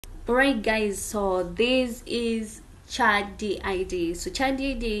Alright guys, so this is Chat D-ID. So Chat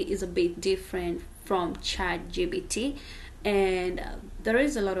D-ID is a bit different from ChatGPT, and there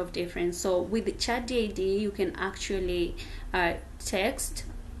is a lot of difference. So with the Chat D-ID you can actually text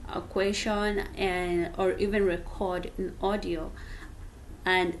a question and or even record an audio,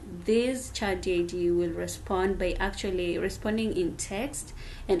 and this Chat D-ID will respond by actually responding in text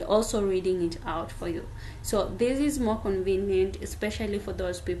and also reading it out for you. So this is more convenient, especially for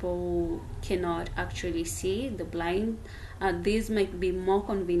those people who cannot actually see, the blind. This might be more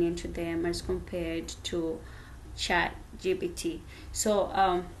convenient to them as compared to Chat GPT.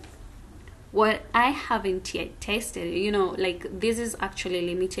 So what I haven't yet tested, like this is actually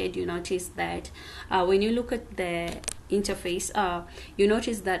limited. You notice that when you look at the interface, you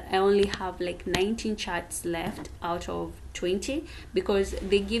notice that I only have like 19 chats left out of 20, because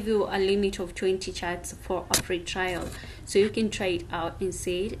they give you a limit of 20 chats for a free trial, so you can try it out and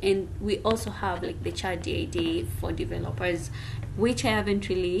see it. And we also have like the Chat D-ID for developers, which I haven't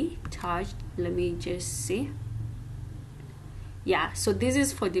really touched. Let me just see. Yeah, so this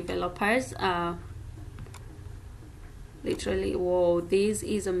is for developers. Literally, whoa, this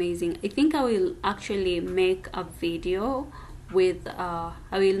is amazing. I think I will actually make a video with I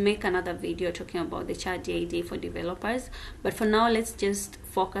will make another video talking about the Chat D-ID for developers, but for now let's just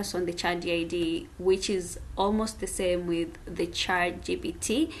focus on the Chat D-ID, which is almost the same with the Chat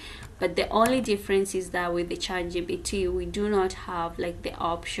GPT. But the only difference is that with the Chat GPT we do not have like the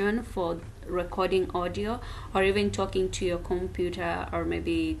option for recording audio or even talking to your computer, or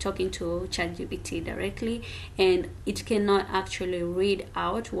maybe talking to ChatGPT directly, and it cannot actually read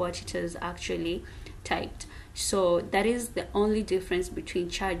out what it has actually typed. So that is the only difference between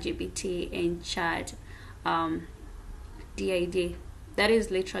ChatGPT and Chat D-ID. That is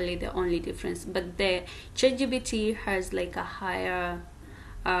literally the only difference. But the ChatGPT has like a higher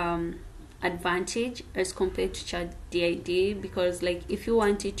advantage as compared to Chat D-ID, because like if you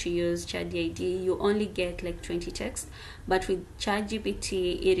wanted to use Chat D-ID you only get like 20 text, but with Chat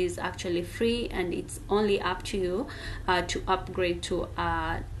GPT it is actually free, and it's only up to you to upgrade to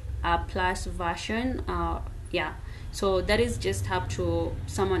a plus version. Yeah, so that is just up to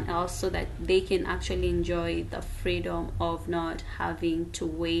someone else, so that they can actually enjoy the freedom of not having to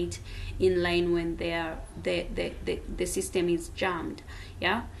wait in line when the system is jammed.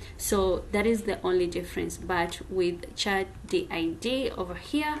 Yeah, so that is the only difference. But with Chat D-ID over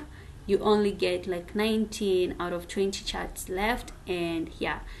here you only get like 19 out of 20 chats left. And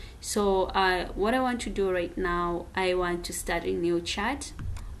yeah, so what I want to do right now, I want to start a new chat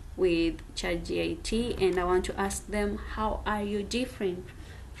with ChatGPT, and I want to ask them, how are you different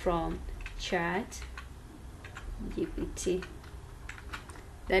from ChatGPT?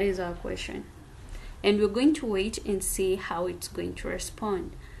 That is our question, and we're going to wait and see how it's going to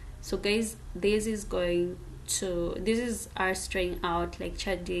respond. So guys, this is us trying out like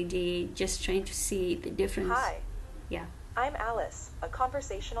ChatGPT, just trying to see the difference. Hi. Yeah. I'm Alice, a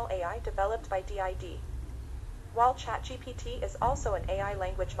conversational AI developed by D-ID. While ChatGPT is also an AI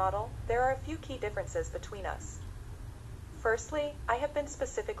language model, there are a few key differences between us. Firstly, I have been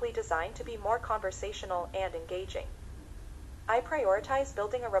specifically designed to be more conversational and engaging. I prioritize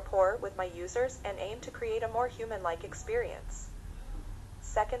building a rapport with my users and aim to create a more human-like experience.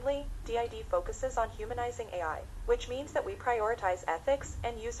 Secondly, D-ID focuses on humanizing AI, which means that we prioritize ethics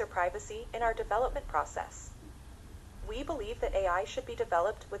and user privacy in our development process. We believe that AI should be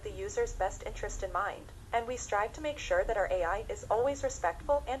developed with the user's best interest in mind, and we strive to make sure that our AI is always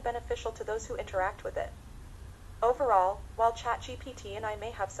respectful and beneficial to those who interact with it. Overall, while ChatGPT and I may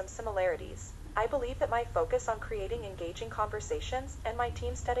have some similarities, I believe that my focus on creating engaging conversations and my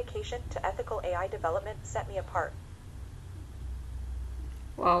team's dedication to ethical AI development set me apart.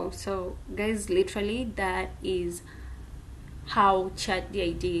 Wow, so guys, literally that is how Chat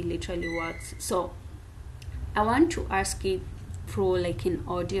D-ID literally works. So I want to ask it through like in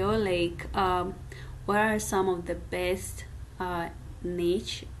audio, like what are some of the best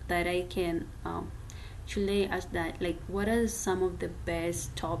niche that I can should I ask that, like what are some of the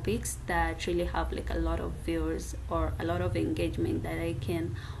best topics that really have like a lot of viewers or a lot of engagement that I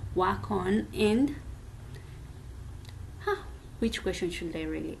can work on? And which question should I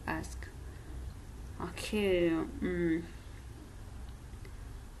really ask? Okay,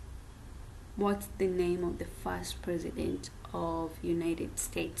 what's the name of the first president of United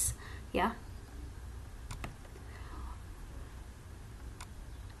States? Yeah.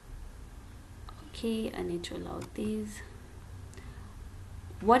 Okay, I need to allow this.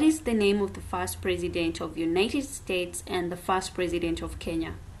 What is the name of the first president of United States and the first president of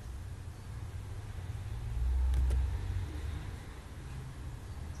Kenya?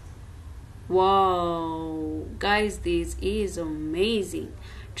 Wow, guys, this is amazing.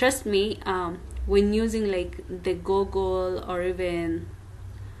 Trust me, when using like the Google or even,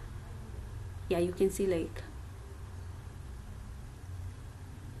 yeah, you can see like,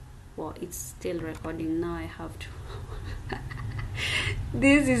 well, it's still recording now. I have to.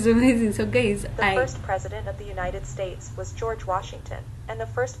 This is amazing. So, guys, The first president of the United States was George Washington, and the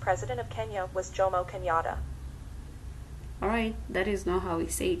first president of Kenya was Jomo Kenyatta. Alright, that is not how we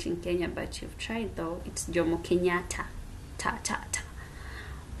say it in Kenya, but you've tried though. It's Jomo Kenyatta. Ta ta ta.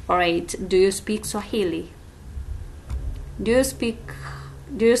 Alright, do you speak Swahili? Do you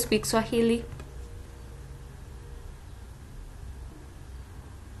speak Swahili?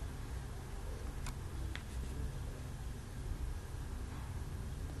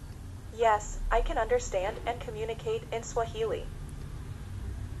 Yes, I can understand and communicate in Swahili.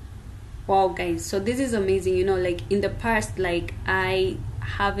 Wow, guys, so this is amazing. You know, like in the past, like I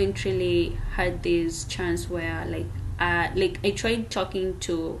haven't really had this chance where like I tried talking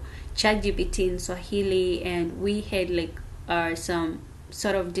to ChatGPT in Swahili, and we had like some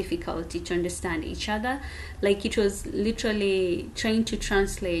sort of difficulty to understand each other. Like it was literally trying to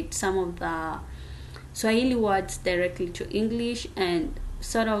translate some of the Swahili words directly to English, and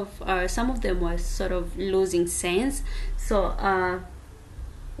sort of some of them were sort of losing sense. So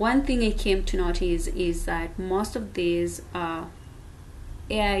one thing I came to notice is that most of these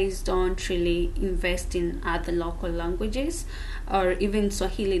AIs don't really invest in other local languages or even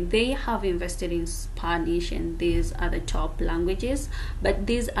Swahili. They have invested in Spanish and these other top languages, but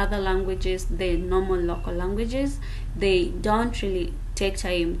these other languages, the normal local languages, they don't really take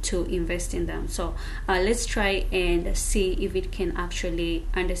time to invest in them. So let's try and see if it can actually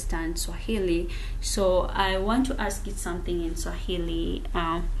understand Swahili. So I want to ask it something in Swahili.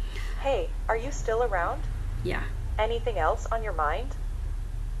 Hey, are you still around? Yeah. Anything else on your mind?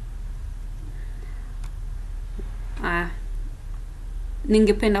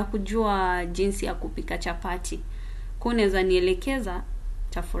 Ningependa kujua jinsi ya kupika chapati. Kunaweza nielekeza?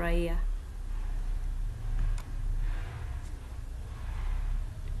 Tafurahia.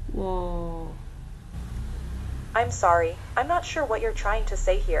 Whoa. I'm sorry, I'm not sure what you're trying to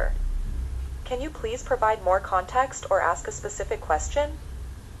say here. Can you please provide more context or ask a specific question?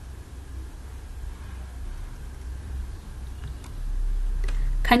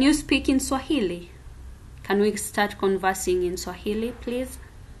 Can you speak in Swahili? Can we start conversing in Swahili, please?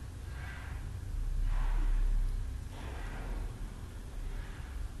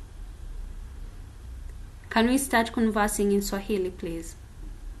 Can we start conversing in Swahili, please?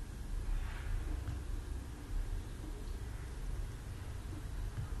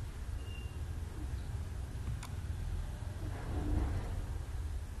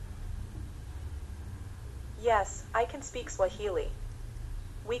 Yes, I can speak Swahili.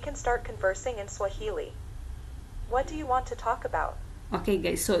 We can start conversing in Swahili. What do you want to talk about? Okay,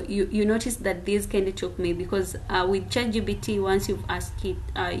 guys, so you notice that this kind of took me because with ChatGPT, once you've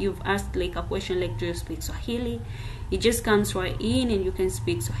asked like a question like, do you speak Swahili? It just comes right in and you can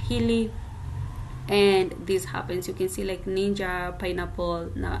speak Swahili. And this happens. You can see like ninja,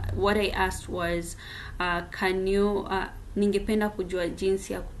 pineapple. Now, what I asked was, can you, ningependa kujua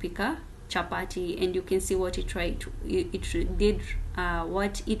jinsi ya kupika chapati, and you can see what it wrote.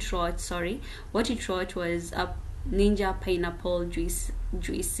 What it wrote was ninja, pineapple,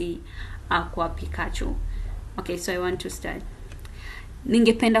 juicy, aqua, Pikachu. Okay, so I want to start.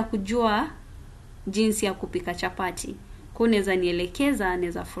 Ningependa kujua jinsi ya kupika chapati. Kunaweza nielekeza,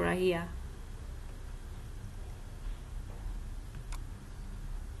 naweza furahia.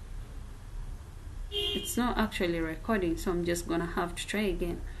 It's not actually recording, so I'm just gonna have to try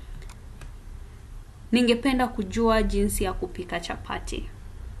again. Ningependa kujua jinsi ya kupika chapati.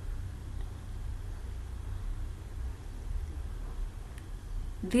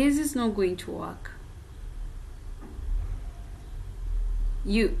 This is not going to work.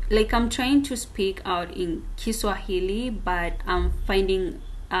 I'm trying to speak out in Kiswahili, but I'm finding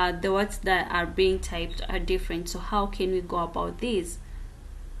the words that are being typed are different. So how can we go about this?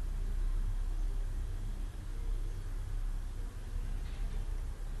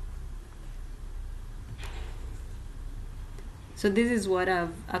 So this is what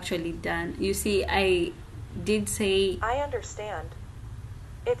I've actually done. You see, I did say... I understand.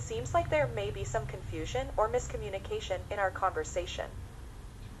 It seems like there may be some confusion or miscommunication in our conversation.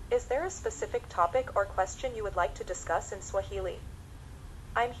 Is there a specific topic or question you would like to discuss in Swahili?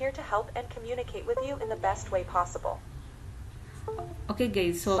 I'm here to help and communicate with you in the best way possible. Okay,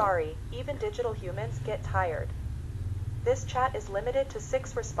 guys, so... Sorry, even digital humans get tired. This chat is limited to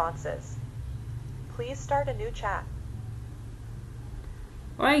 6 responses. Please start a new chat.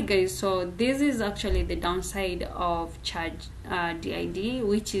 Alright guys, so this is actually the downside of Chat D-ID,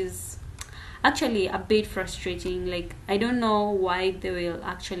 which is actually a bit frustrating. Like, I don't know why they will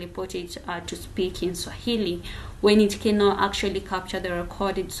actually put it to speak in Swahili when it cannot actually capture the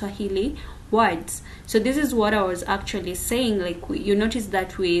recorded Swahili words. So this is what I was actually saying. Like, you notice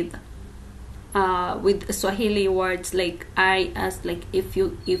that with Swahili words, like I asked like if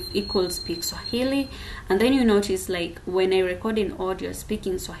it could speak Swahili, and then you notice like when I record an audio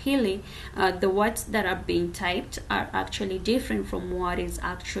speaking Swahili, the words that are being typed are actually different from what is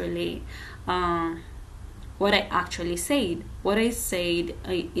actually what I actually said. What I said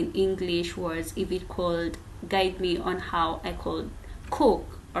in English was, if it could guide me on how I could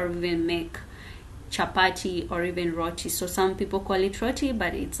cook or even make chapati or even roti. So some people call it roti,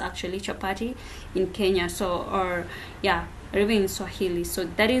 but it's actually chapati in Kenya. So, or yeah, or even in Swahili. So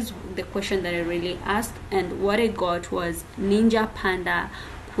that is the question that I really asked, and what I got was Ninja Panda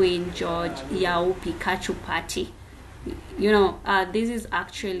Queen George Yao Pikachu Party. This is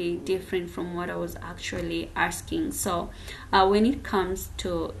actually different from what I was actually asking. So when it comes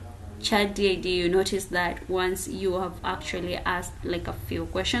to Chat D-ID, you notice that once you have actually asked like a few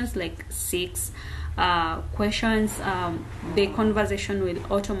questions, like 6 questions, the conversation will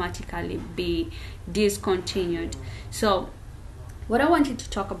automatically be discontinued. So what I wanted to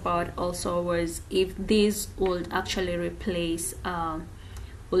talk about also was if this would actually replace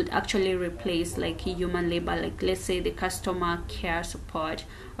like human labor, like let's say the customer care support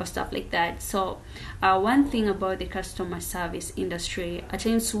or stuff like that. So one thing about the customer service industry, I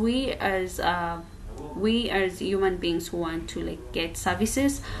think we as human beings who want to like get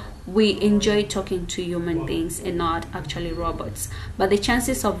services, we enjoy talking to human beings and not actually robots. But the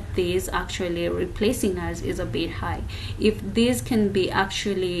chances of this actually replacing us is a bit high. If this can be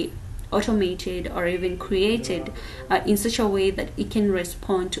actually automated or even created in such a way that it can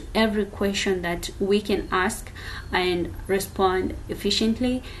respond to every question that we can ask and respond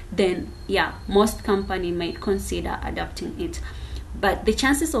efficiently, then yeah, most company might consider adopting it. But the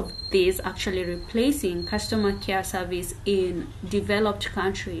chances of this actually replacing customer care service in developed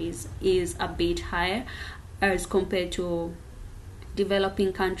countries is a bit higher as compared to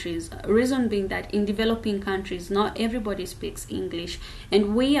developing countries. Reason being that in developing countries, not everybody speaks English,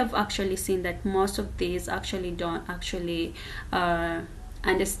 and we have actually seen that most of these actually don't actually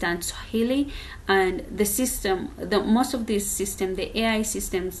understand Swahili, and most of these systems, the AI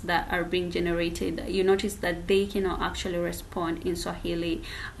systems that are being generated, you notice that they cannot actually respond in Swahili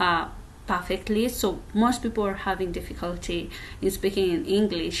perfectly. So most people are having difficulty in speaking in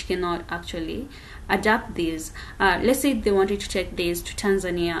English, cannot actually adapt these. Let's say they wanted to take this to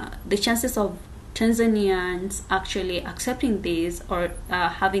Tanzania. The chances of Tanzanians actually accepting this or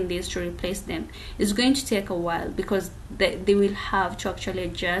having this to replace them is going to take a while, because they will have to actually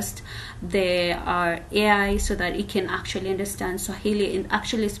adjust their AI so that it can actually understand Swahili and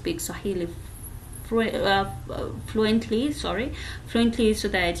actually speak Swahili fluently, so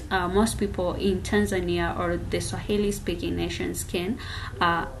that most people in Tanzania or the Swahili speaking nations can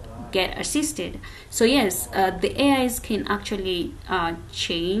get assisted. So yes, the AIs can actually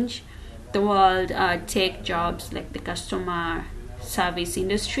change the world, take jobs like the customer service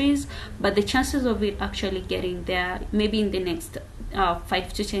industries, but the chances of it actually getting there, maybe in the next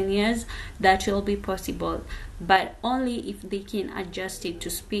 5 to 10 years, that will be possible, but only if they can adjust it to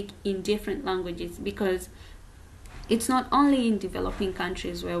speak in different languages, because it's not only in developing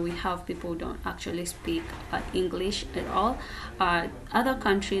countries where we have people who don't actually speak English at all. Other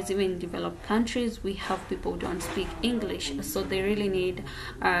countries, even developed countries, we have people who don't speak English, so they really need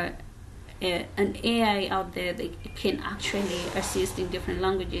an AI out there that can actually assist in different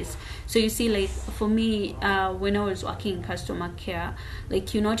languages. So you see, like for me, when I was working in customer care,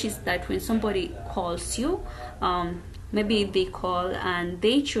 like you notice that when somebody calls you, maybe they call and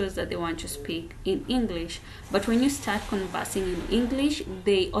they choose that they want to speak in English, but when you start conversing in English,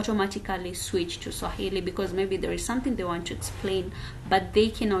 they automatically switch to Swahili, because maybe there is something they want to explain, but they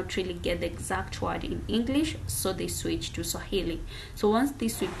cannot really get the exact word in English, so they switch to Swahili. So once they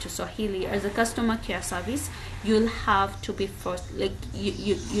switch to Swahili, as a customer care service, you'll have to be forced, like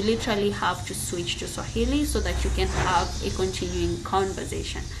you literally have to switch to Swahili so that you can have a continuing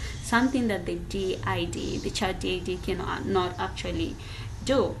conversation, something that the D-ID, the Chat D-ID cannot actually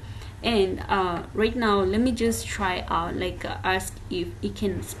do. And right now, let me just try out, like ask if it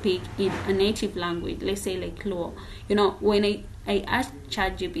can speak in a native language, let's say like Luo. When I asked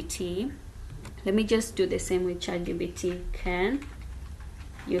ChatGPT, let me just do the same with ChatGPT. Can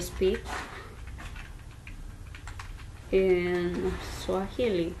you speak in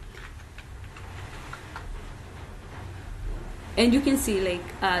Swahili? and you can see like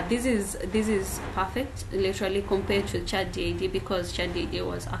this is perfect literally compared to Chat D-ID, because Chat D-ID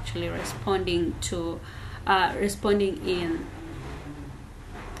was actually responding to responding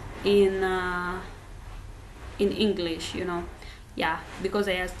in English, you know. Yeah, because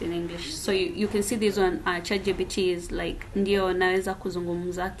I asked in English. So you can see this one, ChatGPT is like, ndio naweza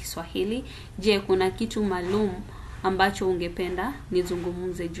kuzungumza Kiswahili, je kuna kitu maalum ambacho ungependa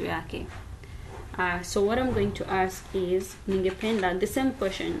nizungumze juu yake? So what I'm going to ask is, ningependa the same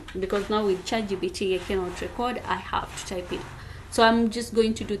question, because now with ChatGPT I cannot record, I have to type it. So I'm just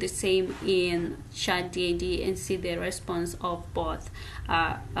going to do the same in Chat D-ID and see the response of both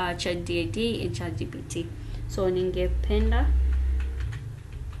Chat D-ID and ChatGPT. So ningependa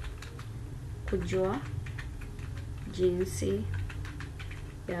kujua jinsi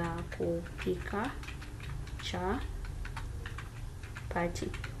ya kupika chapati.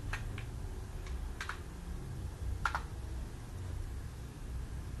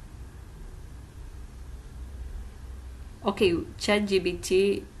 Okay,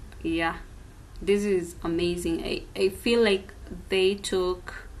 ChatGPT, yeah, this is amazing. I feel like they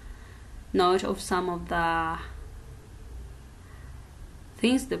took note of some of the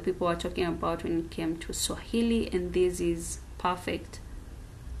things that people are talking about when it came to Swahili, and this is perfect.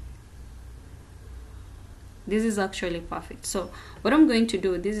 This is actually perfect. So what I'm going to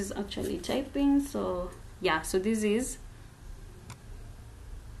do, this is actually typing, so yeah, so this is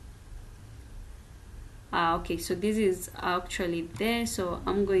okay, so this is actually there, so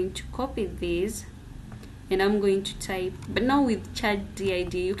I'm going to copy this and I'm going to type. But now with Chat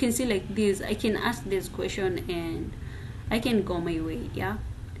D-ID, you can see like this, I can ask this question and I can go my way, yeah,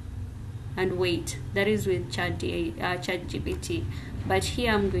 and wait. That is with ChatGPT. But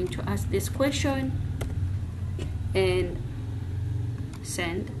here I'm going to ask this question and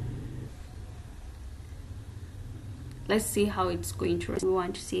send. Let's see how it's going to respond. We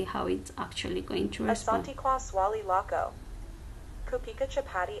want to see how it's actually going to respond. Asante kwa swali lako. Kupika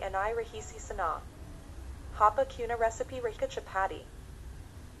chapati and I rahisi sana. Hapa kuna recipe rahika chapati.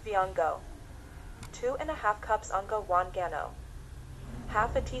 Viungo. 2.5 cups unga wa ngano.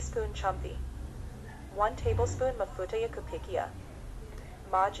 Half a teaspoon chumvi. 1 tablespoon mafuta ya kupikia.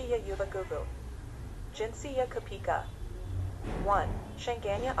 Maji ya uvuguvu. Jinsi ya kupika. 1.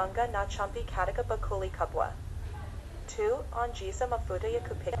 Changanya unga na chumvi katika bakuli kubwa. 2. Ongeza mafuta ya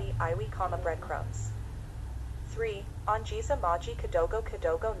kupika iwi kama breadcrumbs. 3. Ongeza maji kidogo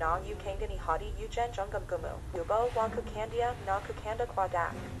kidogo na ukangani hadi ujenga mgumu. Ubo wa kukandia na kukanda kwa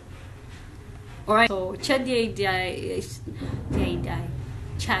dak. Alright, so Chat D-ID.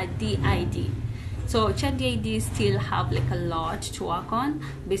 So Chat D-ID still have like a lot to work on.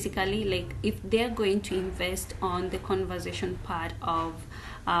 Basically, like if they're going to invest on the conversation part of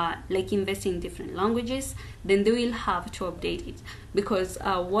like investing in different languages, then they will have to update it, because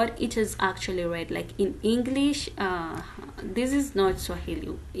what it has actually read, like in English, this is not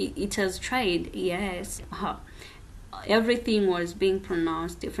Swahili. It has tried, yes. Everything was being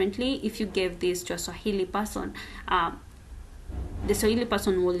pronounced differently. If you gave this to a Swahili person, the Swahili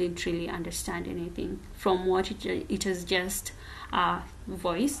person wouldn't really understand anything from what it has just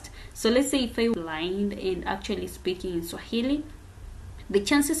voiced. So let's say if I was blind and actually speaking in Swahili, the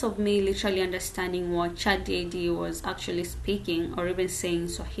chances of me literally understanding what Chat D-ID was actually speaking or even saying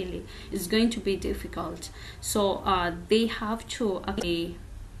Swahili is going to be difficult. So they have to actually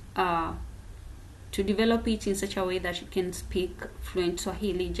to develop it in such a way that it can speak fluent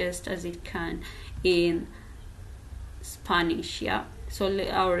Swahili just as it can in Spanish, yeah. So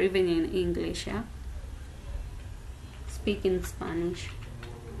or even in English, yeah. Speak in Spanish.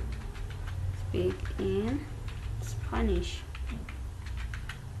 Speak in Spanish.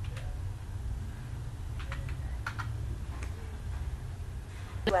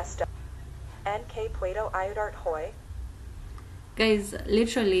 NK Puedo ayudar hoy. Guys,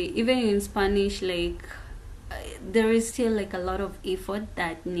 literally, even in Spanish, like there is still like a lot of effort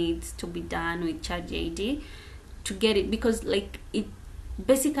that needs to be done with Chat D-ID to get it, because like it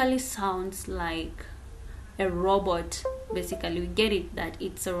basically sounds like a robot. Basically, we get it that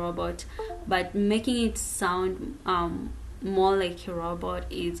it's a robot, but making it sound more like a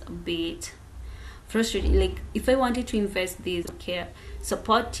robot is a bit frustrating. Like if I wanted to invest this care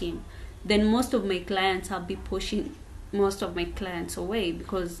support team, then most of my clients, I'll be pushing most of my clients away,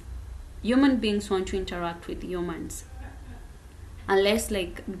 because human beings want to interact with humans, unless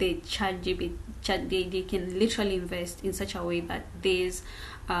like the Chat D-ID can literally invest in such a way that this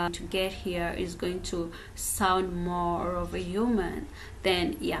to get here is going to sound more of a human,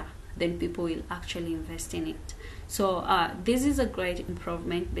 then yeah, then people will actually invest in it. So this is a great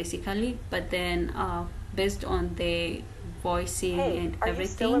improvement basically, but then based on the voicing Hey, and are you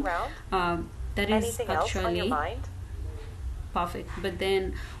still everything. around? That is Anything else on your actually mind? perfect. But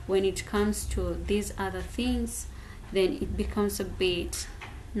then when it comes to these other things, then it becomes a bit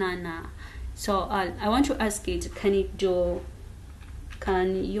nah. So I want to ask it, can you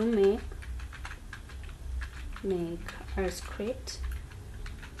make a script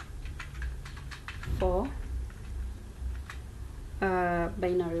for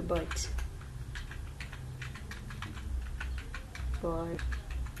binary bot?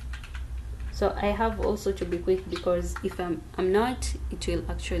 So I have also to be quick, because if I'm not, it will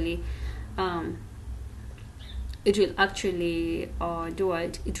actually do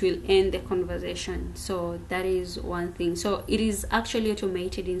what, it will end the conversation. So that is one thing. So it is actually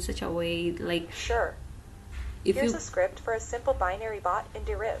automated in such a way, like, Sure. if Here's you a script for a simple binary bot in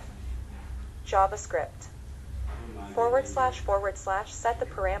deriv. JavaScript. // set the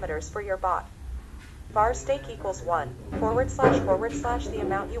parameters for your bot. Var stake equals 1, // the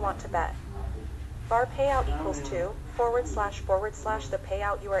amount you want to bet. Var payout equals 2, // the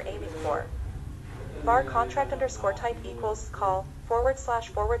payout you are aiming for. Var contract underscore type equals call, //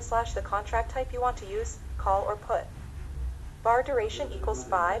 the contract type you want to use, call or put. Var duration equals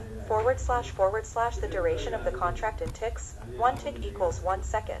 5, // the duration of the contract in ticks, 1 tick equals 1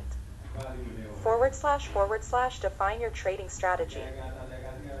 second. // define your trading strategy.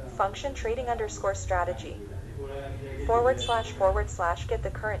 Function trading underscore strategy. // get the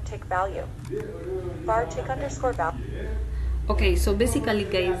current tick value. Var tick underscore value. Okay, so basically,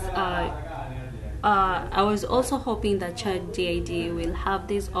 guys, I was also hoping that Chat D-ID will have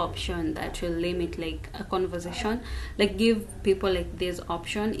this option that will limit like a conversation, like give people like this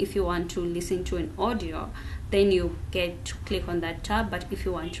option. If you want to listen to an audio, then you get to click on that tab, but if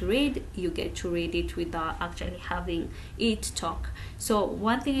you want to read, you get to read it without actually having it talk. So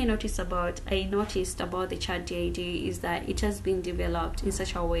one thing I noticed about the Chat D-ID is that it has been developed in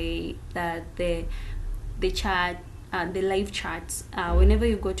such a way that the live chats, whenever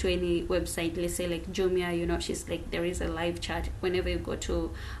you go to any website, let's say like Jumia, you notice like there is a live chat. Whenever you go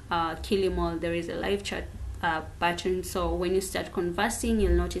to Kilimall, there is a live chat button. So when you start conversing,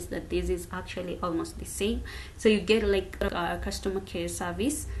 you'll notice that this is actually almost the same. So you get like a customer care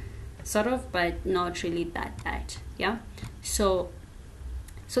service sort of, but not really that. Yeah. So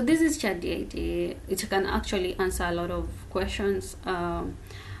this is Chat D-ID. It can actually answer a lot of questions.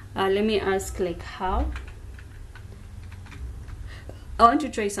 Let me ask like how. I want to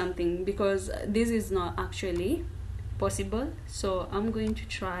try something, because this is not actually possible. So I'm going to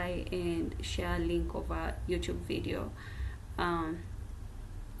try and share a link of a YouTube video,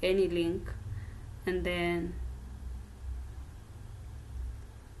 any link, and then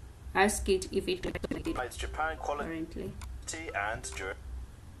ask it if it It's Japan currently. and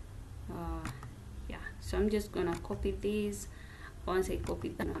Yeah, so I'm just gonna copy this. Once I copy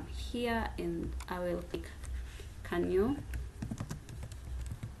them here, and I will click can you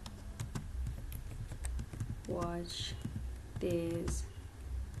watch this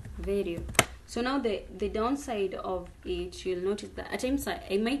video. So now the downside of it, you'll notice that at times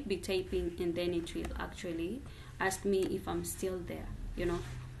I might be typing and then it will actually ask me if I'm still there,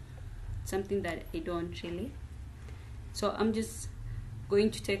 something that I don't really. So I'm just going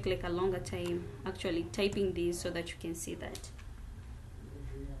to take like a longer time actually typing this so that you can see that.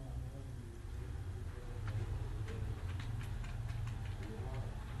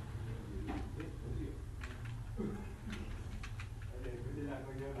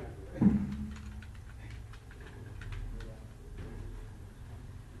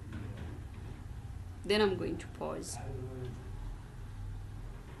 Then I'm going to pause.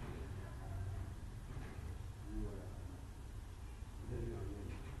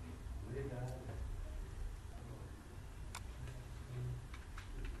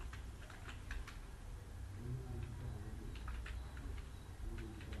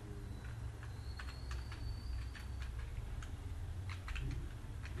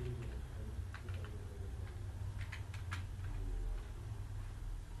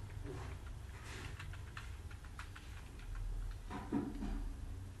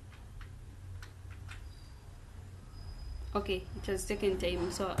 Okay, it has taken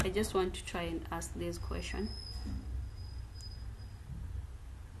time, so I just want to try and ask this question.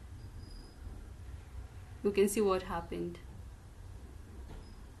 You can see what happened.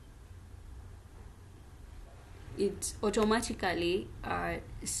 It automatically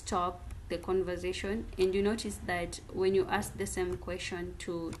stopped the conversation, and you notice that when you ask the same question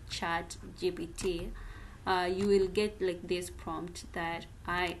to ChatGPT, you will get like this prompt that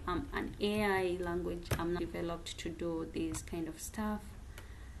I am an AI language. I'm not developed to do this kind of stuff.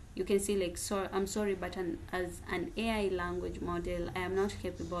 you can see like, so I'm sorry, but as an AI language model, I am not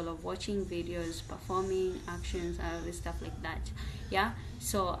capable of watching videos, performing actions, and stuff like that. Yeah,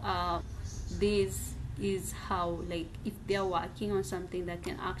 so this is how, like, if they're working on something that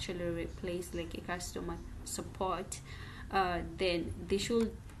can actually replace like a customer support, then they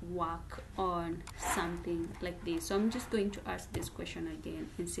should work on something like this. So I'm just going to ask this question again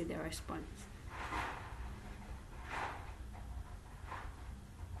and see the response.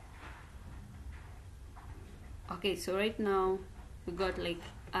 Okay, so right now we got like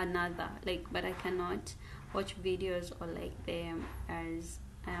another, like, but I cannot watch videos or like them as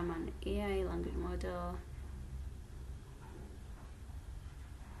I am an AI language model.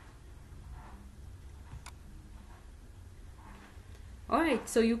 Alright,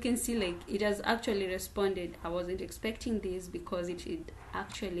 so you can see like it has actually responded. I wasn't expecting this because it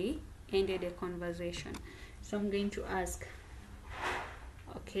actually ended a conversation. So I'm going to ask,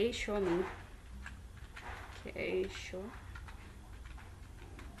 okay, show me. Okay,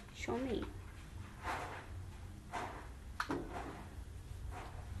 show me.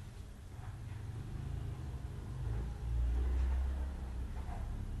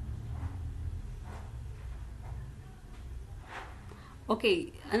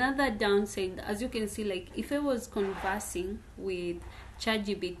 Okay, another downside, as you can see, like if I was conversing with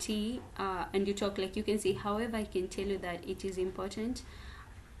ChatGPT and you talk, like you can see, however, I can tell you that it is important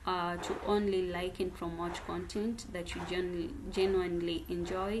to only like and promote content that you genuinely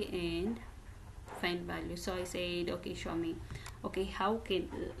enjoy and find value. So I said, okay, show me. Okay, how can,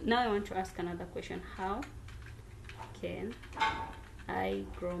 now I want to ask another question. How can I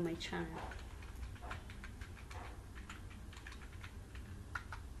grow my channel?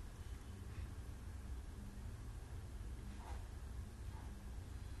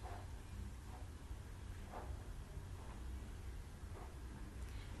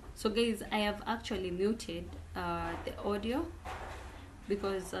 So guys, I have actually muted the audio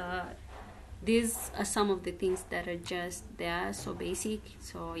because these are some of the things that are just there, so basic.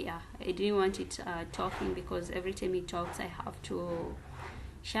 So yeah, I didn't want it talking, because every time it talks I have to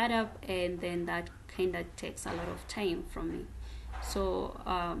shut up, and then that kind of takes a lot of time from me. So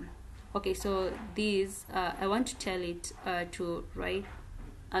okay, so these I want to tell it to write.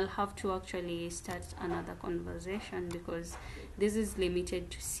 I'll have to actually start another conversation because this is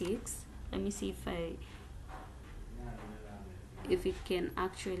limited to 6. Let me see if it can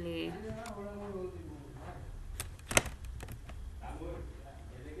actually.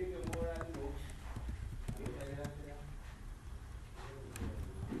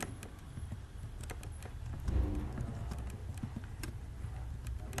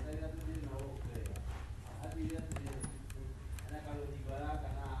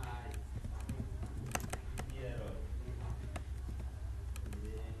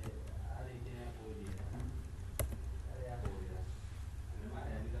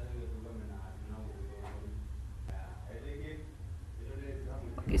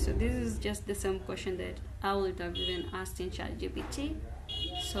 Okay, so this is just the same question that I would have even asked in ChatGPT.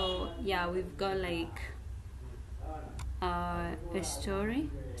 So yeah, we've got like a story.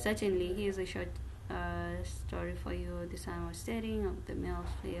 Certainly, here's a short story for you. The sun was setting of the milk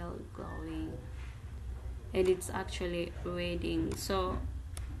field glowing, and it's actually reading. So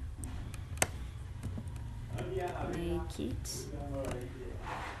make it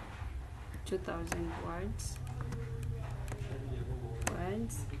 2,000 words.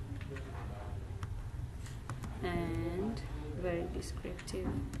 And very descriptive,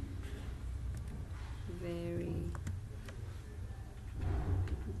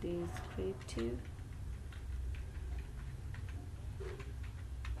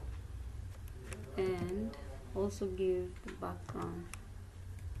 and also give the background.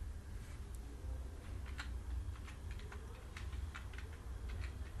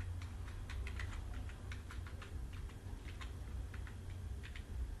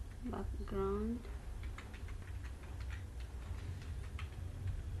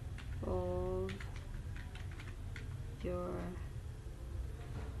 Of your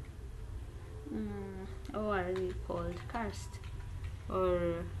what are they called, cast,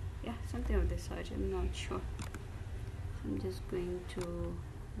 or yeah, something of the sort. I'm not sure. I'm just going to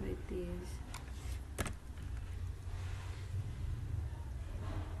write these.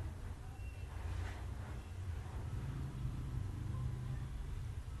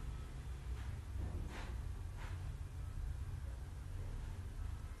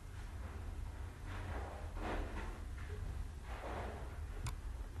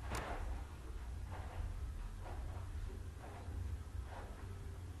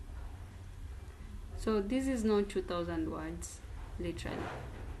 So this is not 2,000 words, literally.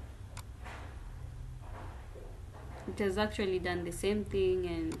 it has actually done the same thing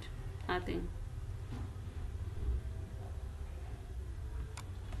and nothing.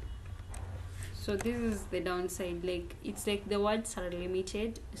 So this is the downside, like it's like the words are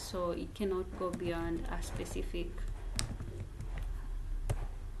limited, so it cannot go beyond a specific.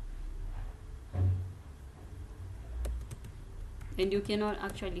 And you cannot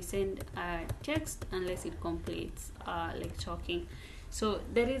actually send a text unless it completes like talking. So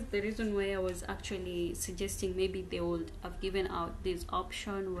that is the reason why I was actually suggesting maybe they would have given out this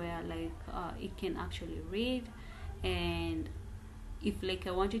option where like it can actually read, and if like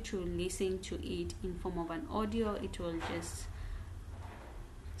I wanted to listen to it in form of an audio, it will just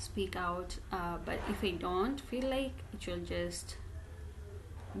speak out, but if I don't feel like, it will just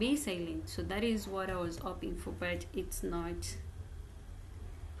be silent. So that is what I was hoping for, but it's not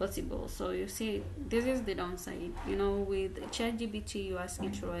possible. So you see, this is the downside. You know, with ChatGPT, you ask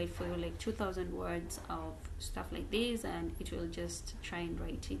it to write for you like 2,000 words of stuff like this, and it will just try and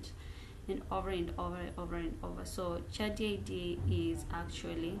write it and over and over and over and over. So Chat D-ID is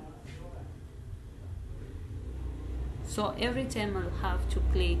actually, so every time I'll have to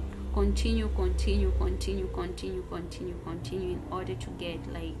click continue in order to get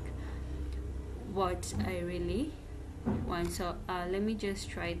like what I really want. So let me just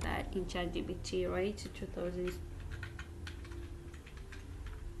try that in ChatGPT, right? 2000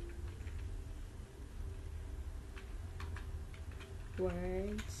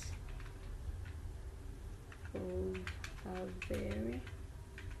 words vocabulary.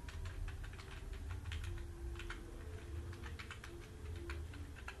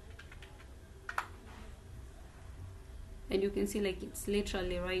 And you can see like it's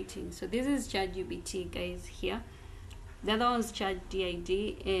literally writing. So this is ChatGPT, guys, here. The other one's Chat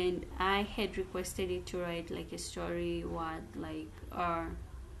D-ID, and I had requested it to write like a story, what like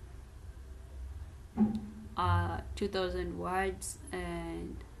 2,000 words,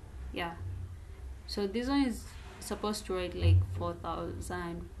 and yeah. So this one is supposed to write like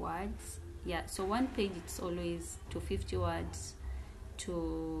 4,000 words. Yeah, so one page it's always 250 words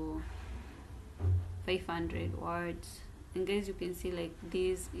to 500 words. And guys, you can see like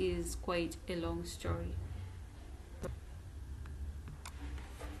this is quite a long story.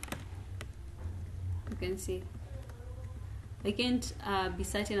 You can see I can't be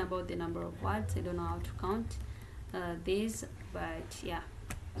certain about the number of words. I don't know how to count this, but yeah.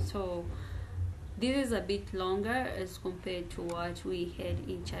 So this is a bit longer as compared to what we had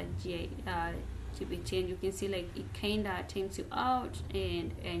in ChatGPT, and you can see like it kind of times you out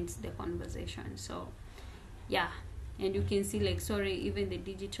and ends the conversation. So yeah, and you can see like, sorry, even the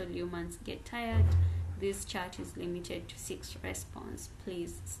digital humans get tired. This chat is limited to 6 response.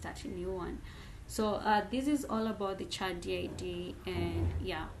 Please start a new one. So this is all about the Chat D-ID, and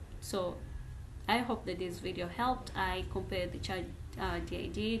yeah, so I hope that this video helped. I compared the Chat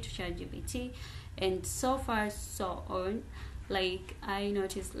D-ID to ChatGPT, and so far so on, like I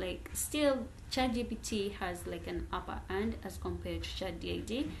noticed like still ChatGPT has like an upper hand as compared to Chat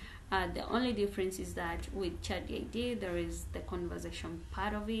D-ID. The only difference is that with Chat D-ID there is the conversation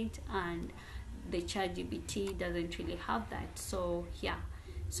part of it, and the ChatGPT doesn't really have that. So yeah.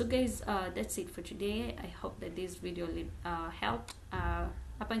 So guys, that's it for today. I hope that this video helped.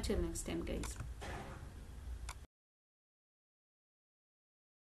 Up until next time, guys.